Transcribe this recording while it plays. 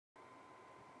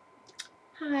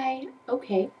Hi.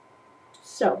 Okay.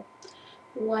 So,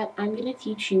 what I'm going to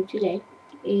teach you today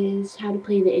is how to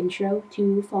play the intro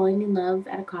to Falling in Love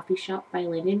at a Coffee Shop by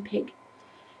Landon Pig.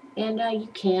 And you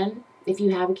can, if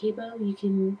you have a capo, you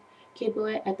can capo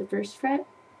it at the first fret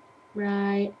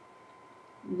right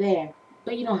there.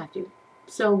 But you don't have to.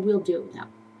 So, we'll do it without,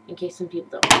 in case some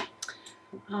people don't.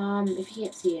 If you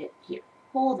can't see it, here.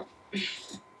 Hold on.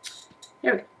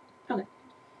 There we go. Okay.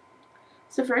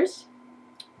 So, first,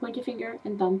 point your finger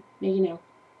and thumb, make a nail.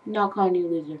 Not calling you a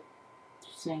loser.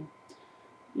 Just saying.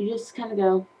 You just kind of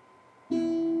go.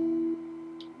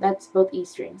 That's both E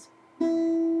strings.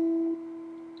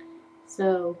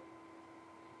 So,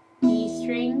 E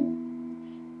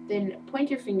string, then point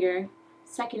your finger,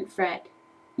 second fret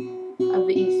of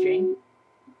the E string,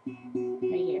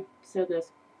 right here. So it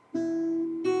goes.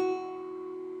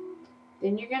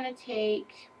 Then you're going to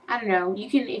take, I don't know, you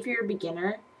can, if you're a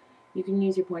beginner, you can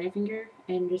use your pointer finger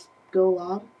and just go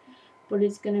along. But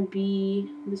it's going to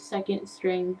be the second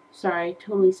string. Sorry,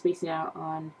 totally spacing out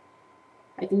on,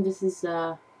 I think this is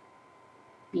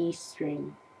B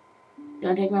string.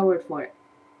 Don't take my word for it,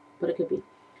 but it could be.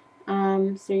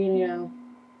 So you're going to go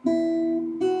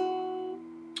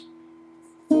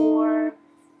 4,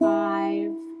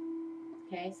 5.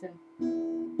 Okay, so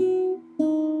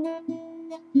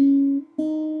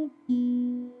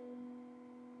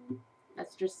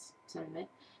that's just some of it.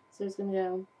 So it's going to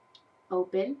go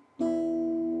open,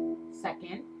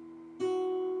 second,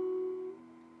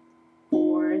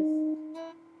 fourth,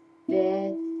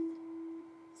 fifth,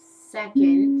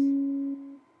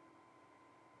 second,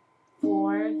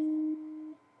 fourth,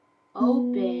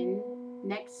 open,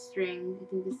 next string, I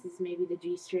think this is maybe the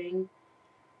G string,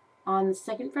 on the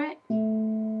second fret.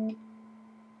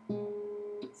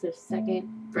 So second,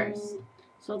 first.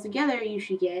 So altogether you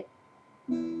should get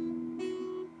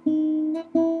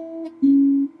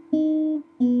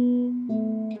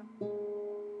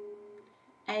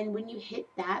and when you hit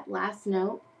that last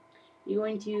note, you're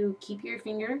going to keep your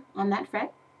finger on that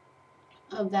fret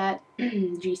of that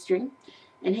G string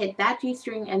and hit that G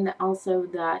string and also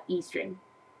the E string.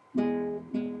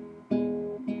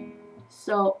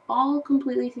 So all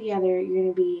completely together, you're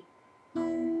going to be